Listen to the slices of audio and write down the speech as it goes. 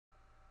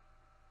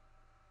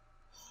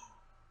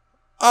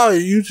Oh,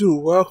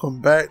 YouTube, welcome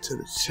back to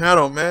the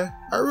channel, man.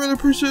 I really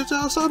appreciate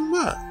y'all stopping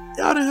by.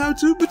 Y'all didn't have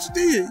to, but you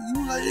did.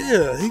 You were like,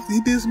 yeah, he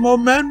did some more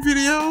Madden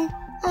video.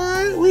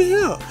 Alright, we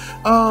here.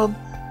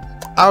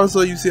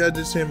 Obviously, you see, I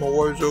just changed my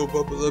wardrobe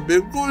up a little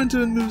bit. We're going into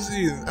the new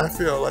season, I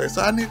feel like.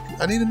 So I need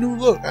a new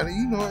look. I need,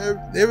 you know,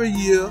 every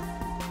year,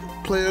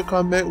 player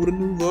come back with a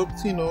new look.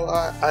 You know,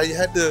 I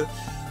had the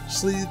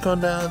sleeve come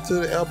down to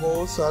the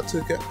elbow, so I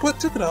took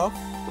it off,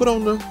 put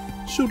on the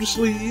shooter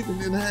sleeve and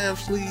then the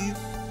half sleeve.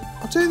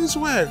 I'm changing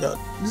swag up.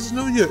 This is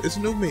new year. It's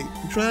new me.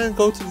 I'm trying to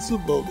go to the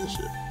Super Bowl this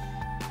year.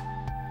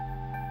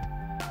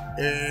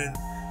 And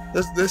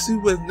let's see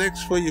what's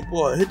next for your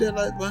boy. Hit that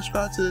like button,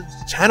 subscribe to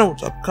the channel,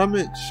 drop a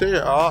comment,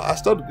 share. I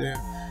started then.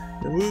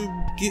 And we'll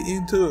get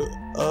into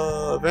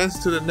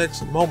advance to the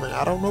next moment.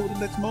 I don't know what the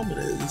next moment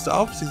is. It's the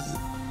off season.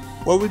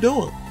 What are we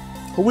doing?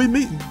 Who we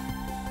meeting?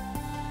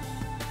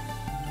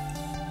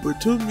 With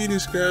 2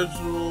 meetings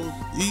scheduled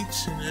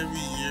each and every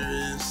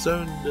year, it's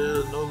certain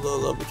there's no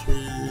love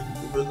between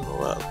the original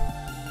rival.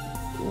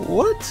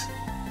 What?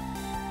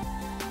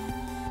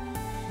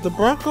 The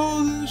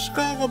Broncos and the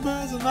Chicago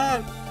Bears are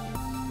not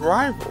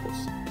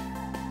rivals.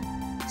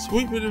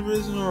 Sweeping the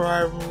original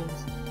rivals.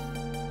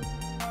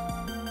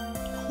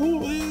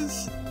 Who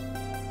is?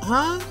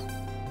 Huh?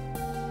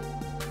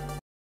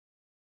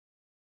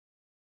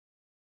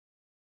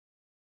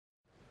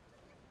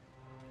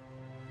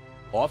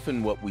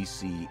 Often what we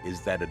see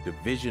is that a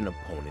division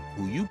opponent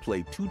who you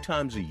play 2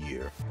 times a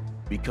year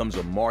becomes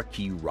a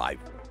marquee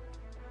rival.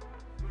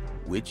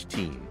 Which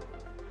team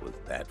was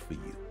that for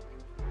you?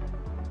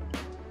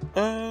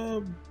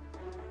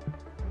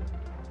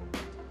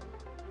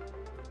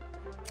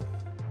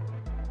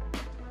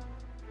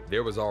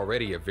 There was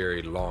already a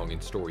very long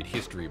and storied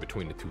history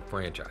between the 2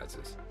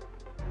 franchises.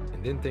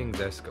 And then things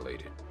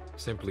escalated,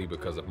 simply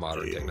because of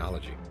modern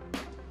technology.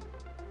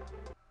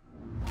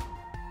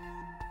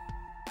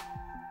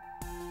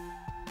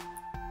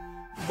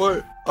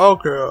 But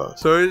okay,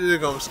 so it's just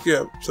gonna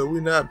skip. So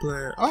we're not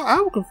playing.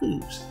 I'm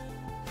confused.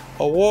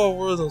 A war of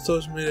words on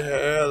social media had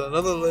added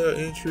another layer of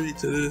intrigue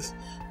to this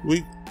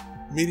week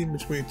meeting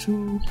between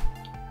 2.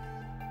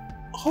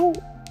 Oh,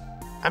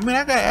 I mean,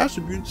 I got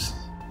attributes.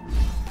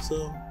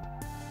 So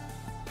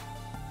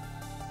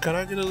can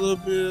I get a little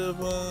bit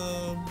of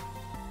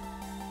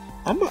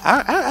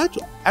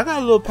I got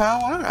a little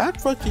power. I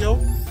truck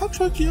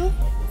you.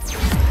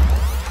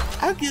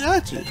 I get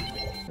at you.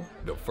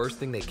 The first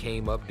thing that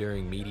came up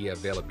during media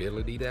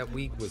availability that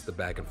week was the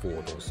back and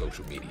forth on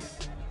social media.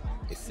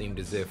 It seemed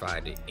as if I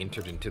had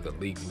entered into the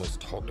league's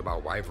most talked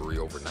about rivalry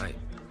overnight.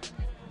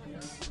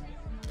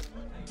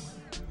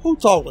 Who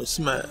talking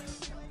smack?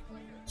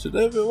 So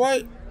David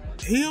White,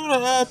 he on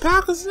the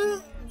Packers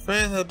now?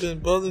 Fans have been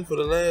buzzing for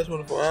the last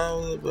 24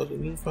 hours about the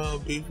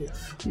newfound beef.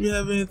 Do you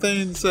have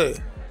anything to say?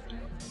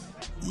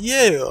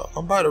 Yeah,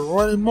 I'm about to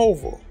run him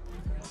over.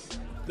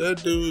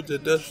 That dude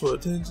that does for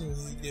attention,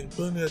 he's getting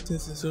plenty of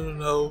attention soon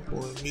enough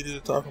when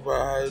media talking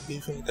about how the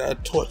defense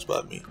got torched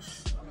by me.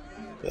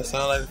 That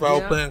sounds like if I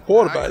was playing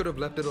quarterback. I could have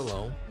left it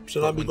alone.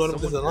 Should I be going up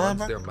against the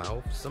linebacker? Their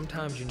mouth,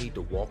 sometimes you need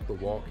to walk the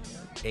walk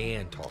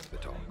and talk the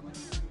talk.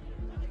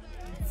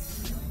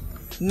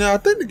 Now I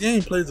think the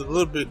game plays a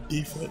little bit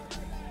different.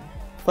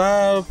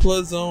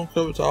 5+ zone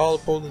coverage to all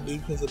opposing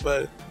defensive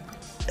backs.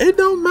 It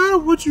don't matter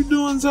what you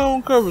do in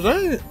zone coverage.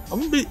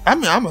 I'm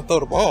gonna throw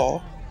the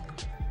ball.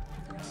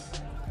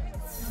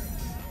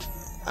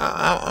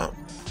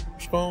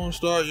 Strong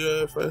start,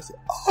 yeah, fast.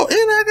 Oh, and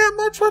I got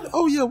my truck.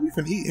 Oh yeah, we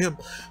finna eat him.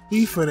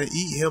 We finna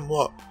eat him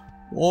up.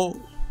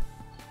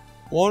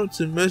 Wanted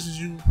to message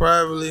you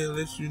privately and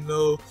let you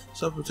know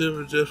something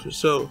different just for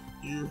show.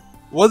 You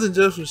wasn't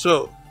just for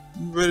show.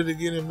 You ready to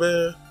get in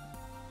bed?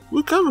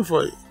 We coming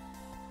for you.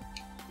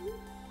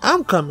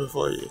 I'm coming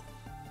for you.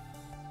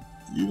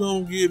 You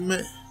gonna get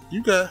mad?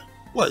 You got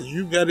what?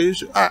 You got an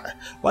issue?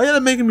 Why y'all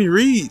making me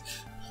read?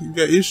 You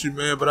got issue,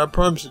 man, but I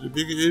promise you, the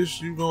bigger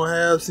issue you gonna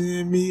have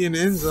seeing me in the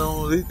end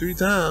zone at least 3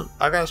 times.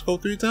 I gotta score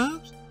 3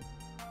 times?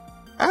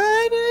 That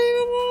ain't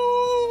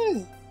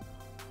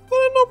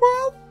no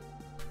problem.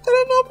 That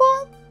ain't no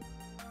problem.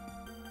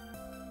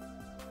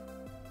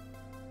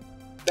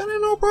 That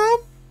ain't no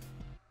problem.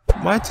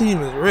 My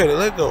team is ready.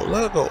 Let go.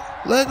 Let go.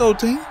 Let go,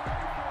 team.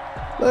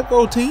 Let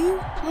go, team.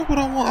 That's what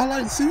I want. I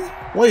like to see.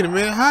 Wait a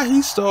minute. How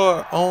he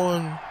start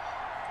on?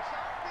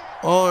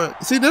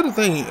 See, that's the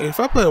thing.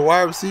 If I play a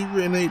wide receiver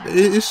and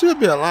it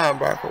should be a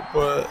linebacker,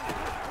 but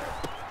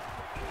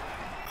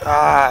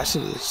I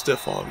should have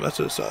stiff arm. I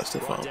should have shot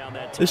stiff arm.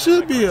 It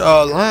should be a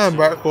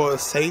linebacker or a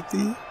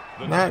safety,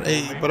 not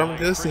a. But I'm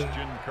guessing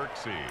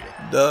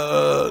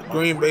the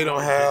Green Bay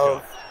don't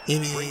have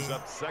any.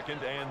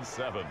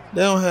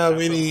 They don't have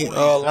any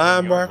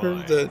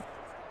linebackers that.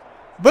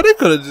 But they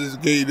could have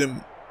just gave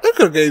them. They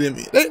could have gave them.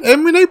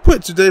 They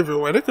put David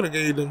away. They could have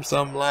gave them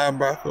some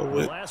linebacker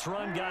with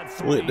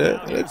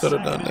that. They could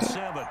have done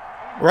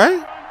that,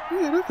 right?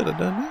 Yeah, they could have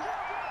done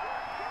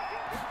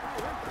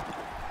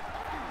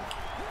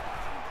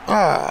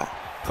that.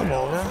 Come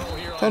on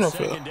now, turn off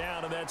here.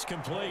 That's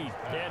complete,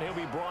 and he'll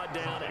be brought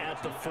down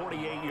at the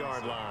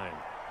 48-yard line.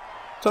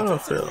 It's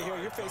unfair.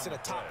 You're facing a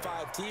top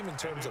 5 team in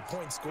terms of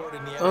points scored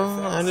in the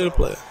NFL. I need to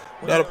play.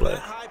 Gotta play.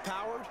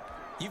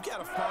 You've got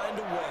to find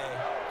a way.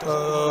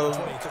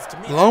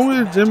 As long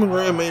as Jimmy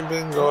Graham ain't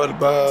been guarded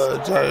by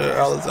Jair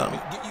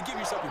Alexander. You give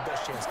yourself your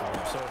best chance to win.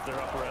 So if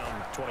they're up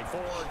around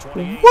 24,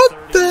 28,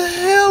 what the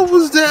hell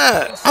was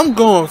that? I'm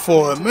going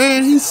for it,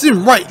 man. He's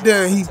sitting right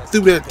there and he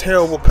threw that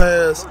terrible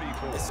pass.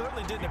 It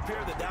certainly didn't appear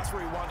that that's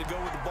where he wanted to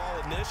go with the ball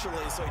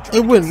initially. So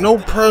it went no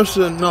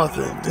pressure,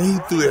 nothing. And he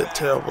threw that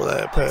terrible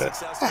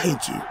pass. I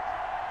hate you.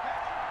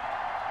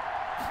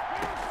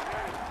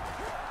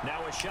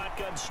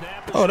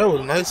 Oh, that was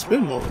a nice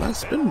spin move. Nice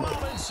spin move.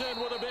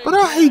 But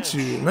I hate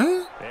you,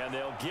 man. And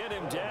they'll get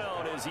him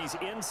down as he's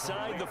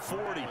inside the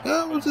 40.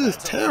 That was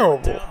just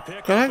terrible.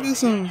 Can I get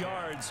some?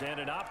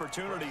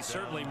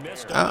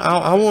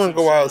 I want to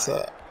go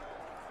outside.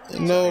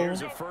 No.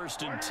 Here's a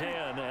 1st and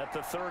 10 at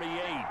the 38.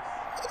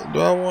 Do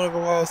I want to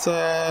go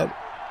outside?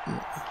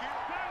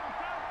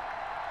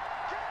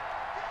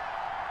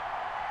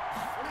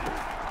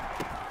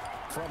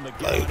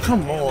 Like,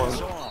 come on.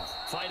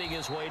 Fighting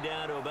his way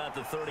down to about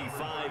the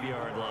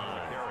 35-yard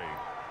line.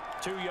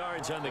 2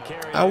 yards on the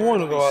carry. I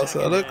want to go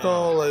outside. They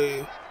call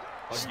like.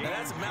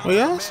 Well,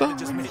 y'all stop.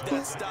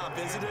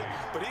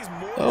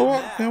 Oh,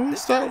 what? Can we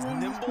stop?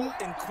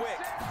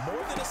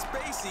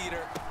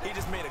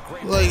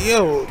 Like,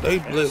 yo, they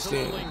blitzed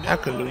in. I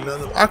couldn't do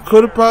nothing. I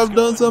could have probably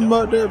done something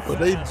about that, but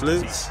they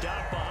blitzed.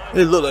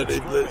 It looked like they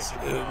blitzed.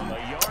 And I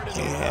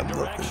ain't have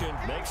nothing.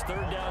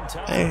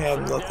 I ain't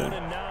have nothing.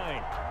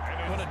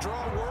 When a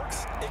draw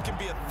works, it can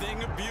be a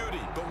thing of beauty,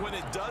 but when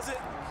it doesn't,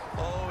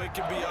 oh, it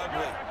can be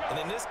ugly. And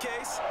in this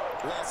case,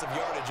 loss of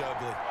yardage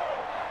ugly.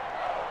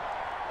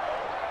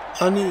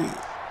 I need.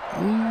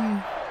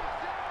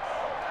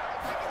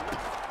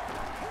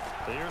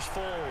 There's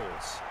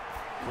Foles.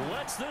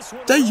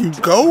 There you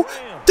go.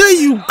 There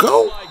you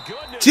go.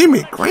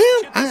 Jimmy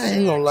Graham? I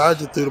ain't gonna lie, I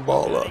just threw the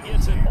ball up.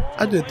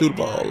 I just threw the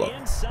ball up.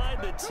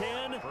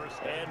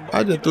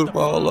 I just threw the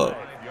ball up.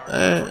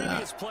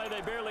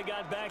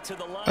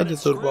 I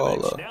just threw the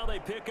ball up. Now they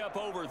pick up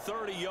over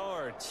 30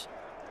 yards.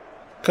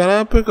 Can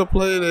I pick a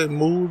play that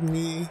moved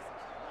me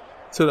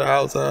to the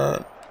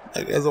outside,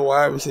 like as a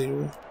wide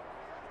receiver?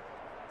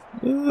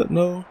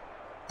 No.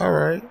 All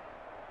right.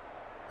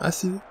 I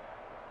see.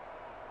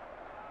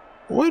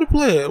 Where to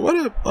play it?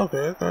 Okay. All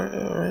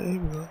right. Here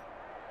we go.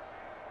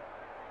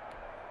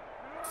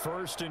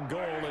 1st and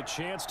goal, a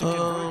chance to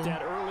convert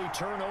that early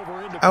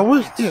turnover into I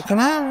wish. Yeah. Can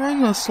I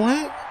run a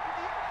slant?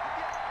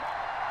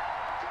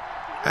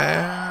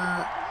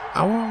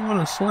 I want to run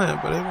a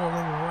slant, but they won't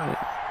let me run it.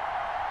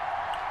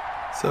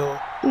 So,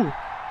 ooh.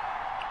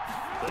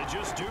 They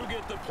just do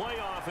get the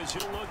playoff as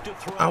he'll look to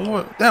throw. I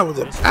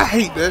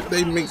hate that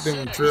they make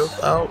them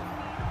drift out.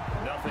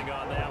 Nothing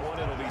on that one.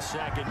 It'll be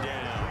 2nd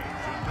down.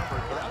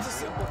 That was a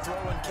simple throw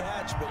and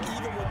catch, but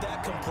even with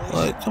that completion,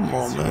 like, come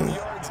on, man.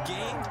 Yards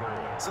gained,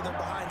 so they're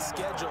behind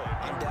schedule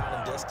and down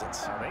in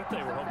distance. I think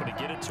they were hoping to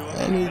get it to him.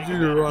 I need you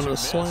to run a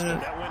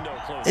slant,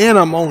 and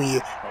I'm on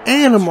you.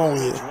 And I'm on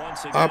you.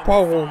 I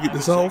probably won't get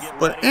this off,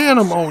 but and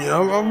I'm on you.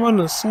 I'm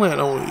running a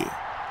slant on you.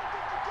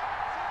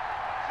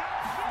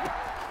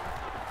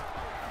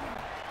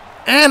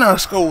 And I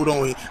scored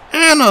on you.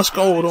 And I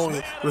scored on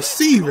you.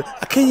 Receiver,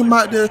 I came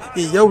out there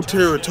in your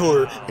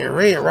territory and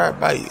ran right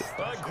by you.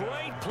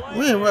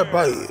 Ran right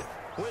by you.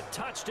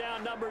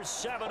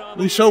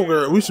 We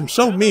showgirls. We some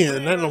show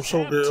men, not no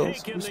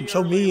showgirls. We some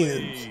show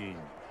men.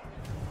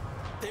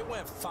 They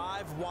went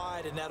 5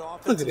 wide in that Look at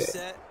offensive that.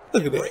 set.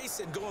 Look at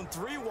that. Going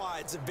 3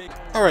 wide's a big.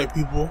 Alright,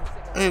 people.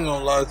 I ain't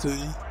gonna lie to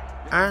you.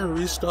 I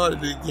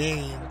restarted the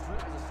game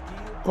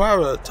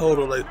probably a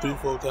total like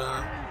 3-4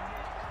 times.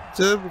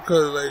 Just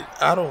because, like,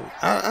 I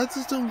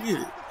just don't get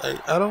it.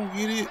 Like, I don't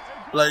get it.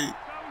 Like,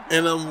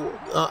 and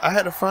I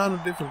had to find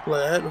a different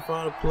play. I had to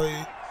find a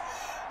play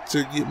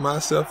to get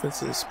myself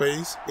into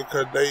space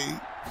because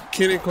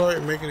Kenny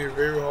Clark making it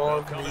very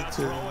hard for me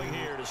to,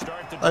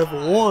 like, for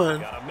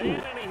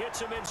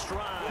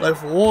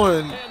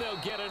one,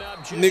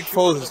 Nick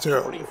Foles is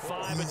terrible.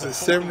 He's a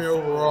 70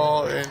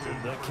 overall, and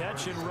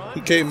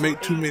he can't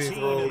make too many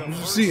throws. You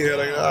see it,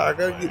 like, I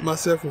gotta get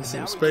myself in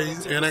some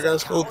space, and I gotta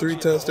score 3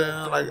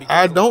 touchdowns. Like,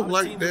 I don't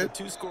like that.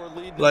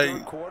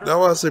 Like, that's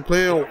why I say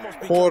playing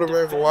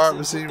quarterback or wide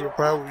receiver would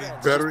probably be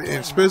better, and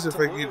especially if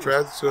I get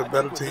drafted to a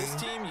better team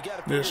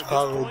than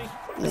Chicago.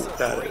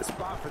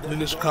 Then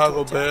the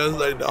Chicago Bears,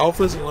 like, the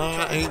offensive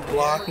line ain't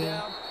blocking,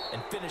 and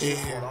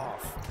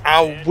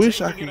I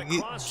wish I could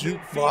get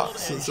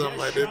jukebox or something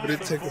like that,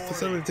 but for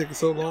some reason it takes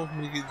so long for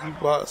me to get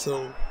jukebox.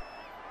 So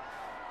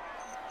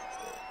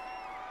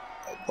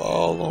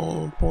ball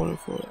on point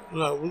for it.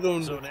 No, we're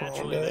gonna do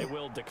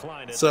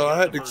that. So I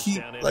had to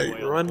keep like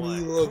running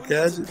these little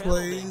gadget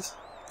plays,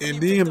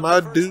 and then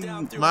my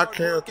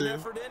character,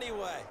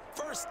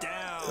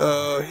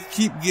 he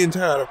keep getting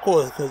tired, of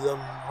course, because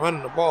I'm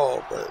running the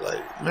ball. But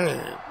like,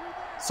 man,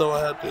 so I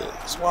have to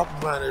swap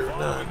him out every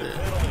now and then.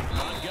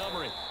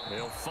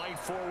 They'll fight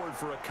forward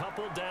for a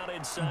couple down and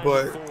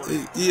But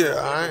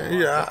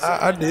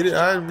I did it.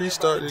 I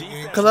restarted the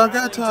game because I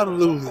got tired of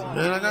losing,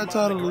 man. I got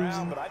tired of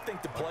losing.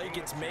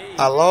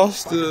 I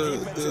lost the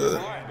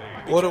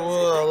what it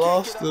was.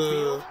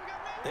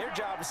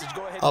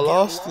 I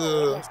lost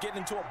the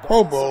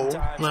Pro Bowl.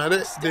 Now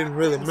that didn't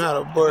really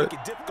matter, but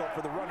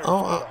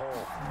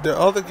the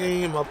other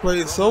game I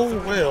played so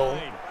well.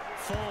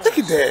 Look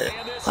at that.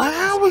 Like,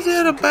 how was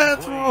that a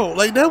bad throw?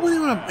 Like, that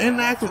wasn't even an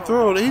inaccurate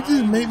throw. They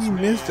just made me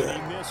miss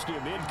that.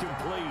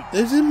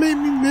 They just made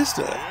me miss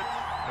that.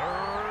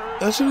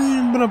 That shouldn't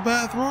even been a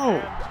bad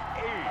throw.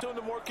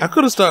 I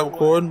could have stopped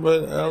recording,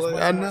 but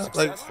I'm not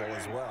like,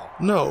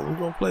 no, we're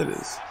gonna play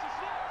this.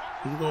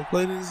 We're gonna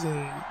play this,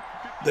 and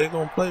they're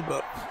gonna play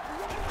better.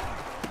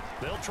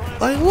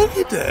 Like, look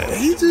at that.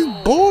 He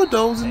just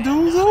bulldozing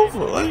dudes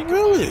over. Like,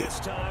 really?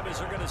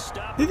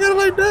 He got it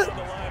like that?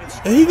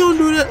 And he gonna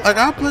do that? Like,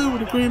 I played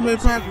with the Green Bay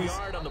Packers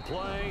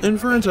in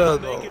franchise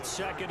mode.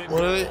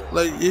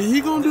 Like, he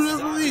gonna do that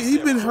for me? He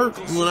been hurt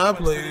when I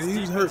played.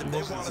 He was hurt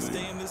most of the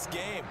season.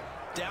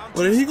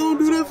 But is he gonna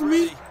do that for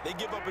me?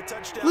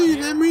 Please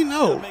let me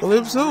know. Well,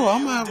 if so,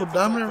 I'm gonna have a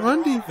dominant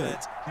run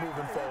defense.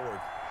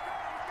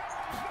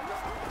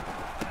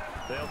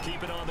 They'll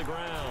keep it on the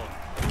ground.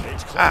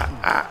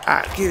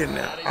 Get it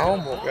now. I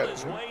almost got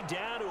it.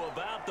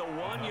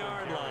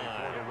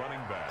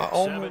 I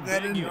almost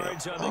got it now.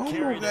 I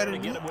almost got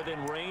it now.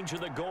 Within range of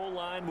the goal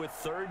line with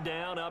third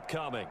down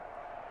upcoming.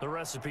 The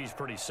recipe's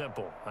pretty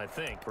simple, I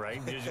think,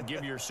 right? Just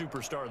give your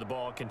superstar the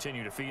ball,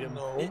 continue to feed him.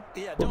 No.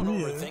 Yeah, don't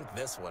overthink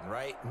this one,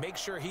 right? Make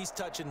sure he's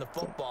touching the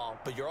football,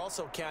 but you're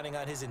also counting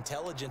on his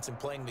intelligence in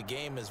playing the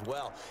game as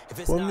well. If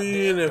it's not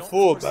there, don't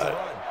force the run.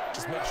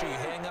 Just make sure you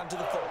hang on to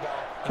the football.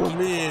 Put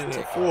me in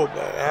at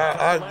fullback.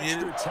 I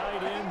get it.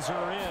 Tight ends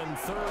are in,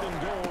 third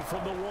and goal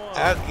from the one.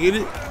 I get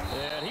it.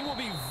 And he will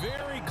be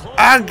very close.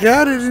 I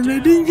got it, and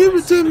they didn't give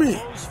it to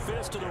me.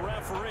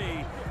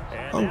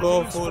 I'm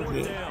going for it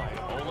again.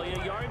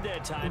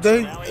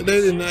 They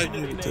did not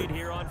give it to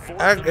me.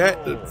 I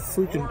got the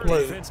freaking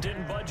play.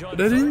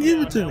 They didn't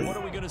give it to me.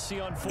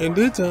 And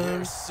this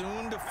time,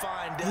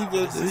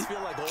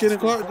 Kenny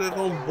Clark, they're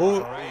going to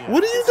board.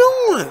 What are you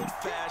doing?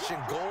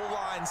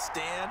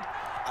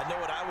 I know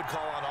what I would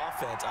call on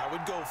offense. I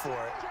would go for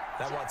it.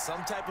 I want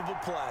some type of a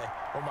play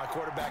where my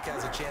quarterback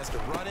has a chance to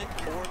run it.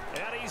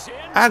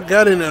 I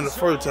got in there the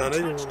first time. They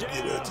didn't want to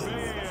give that to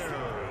me.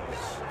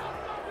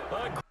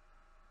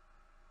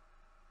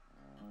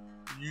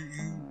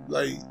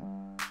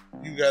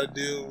 You got to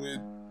deal with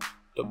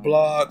the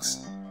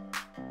blocks.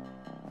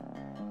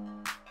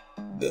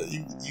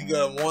 You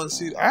got one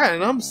seat.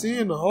 And I'm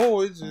seeing the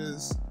hole. It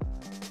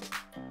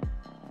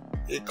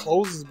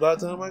closes by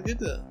the time I get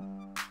there.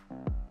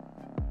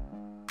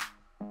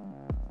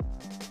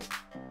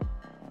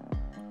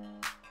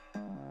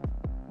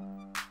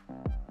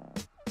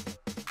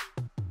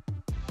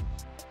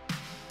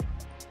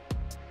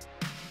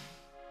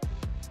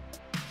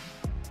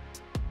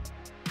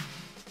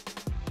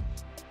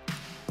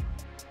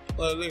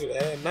 Like, look at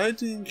that. I had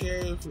 19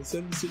 carries for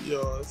 76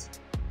 yards,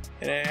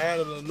 and I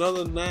added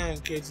another 9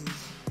 catches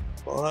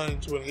for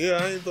 120. Yeah,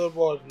 I ain't throw the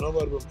ball to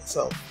nobody but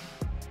myself.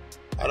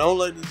 I don't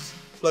like this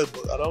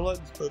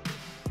playbook.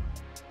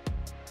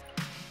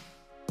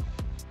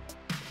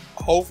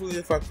 Hopefully,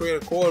 if I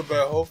create a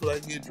quarterback, hopefully I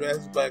can get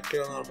drafted by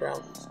Carolina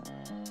Panthers.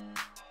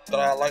 But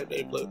I like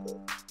their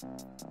playbook.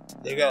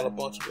 They got a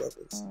bunch of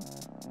weapons.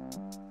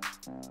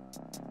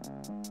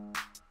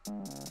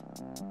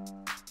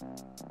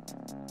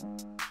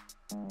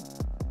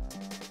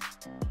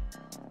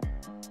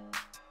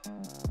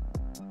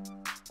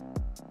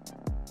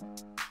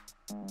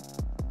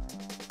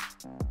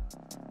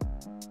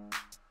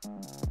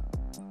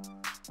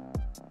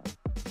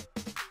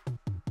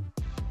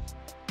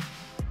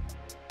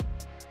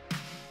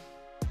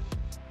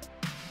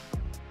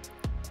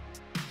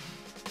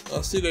 I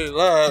see they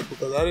lied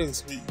because I didn't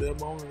sweep them.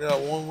 I only got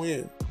one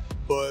win,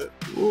 but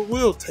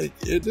we'll take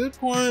it. At this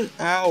point,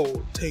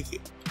 I'll take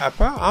it.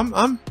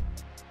 I'm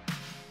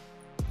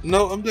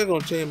just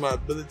gonna change my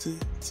ability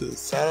to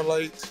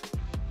satellite.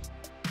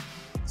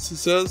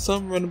 So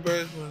some running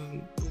backs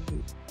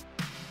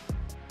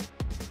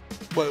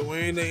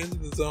when they enter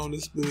the zone,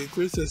 this will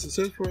increase their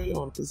success rate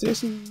on the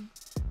possession.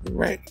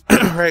 Right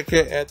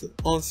cat at the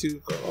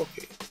on-season call.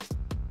 Okay.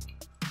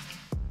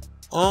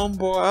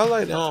 Boy, I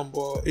like the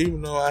boy,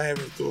 even though I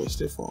haven't thrown a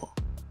stiff arm.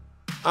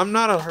 I'm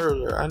not a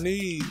hurler. I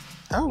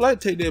would like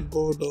to take that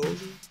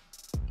bulldozer.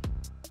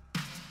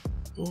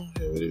 I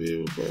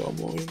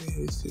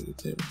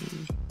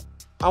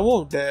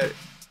want that.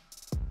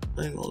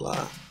 I ain't gonna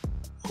lie.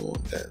 I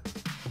want that.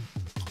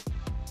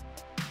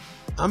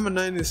 I'm a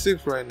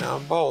 96 right now.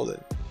 I'm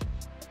balling.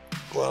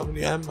 Well, I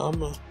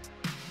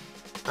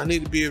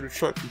need to be able to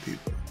truck some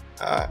people.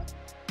 I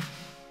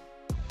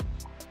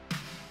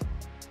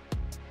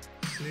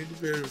need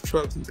to be able to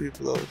truck some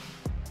people though.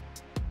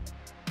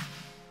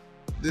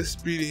 This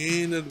be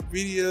the end of the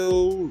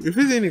video. If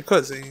it's any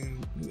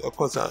cutscene, of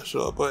course I'll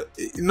show up, but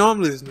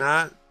normally it's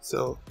not.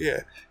 So yeah,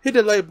 hit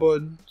the like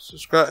button,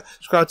 subscribe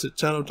to the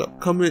channel, drop a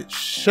comment,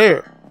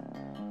 share.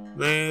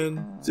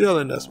 Man, till y'all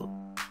in this one.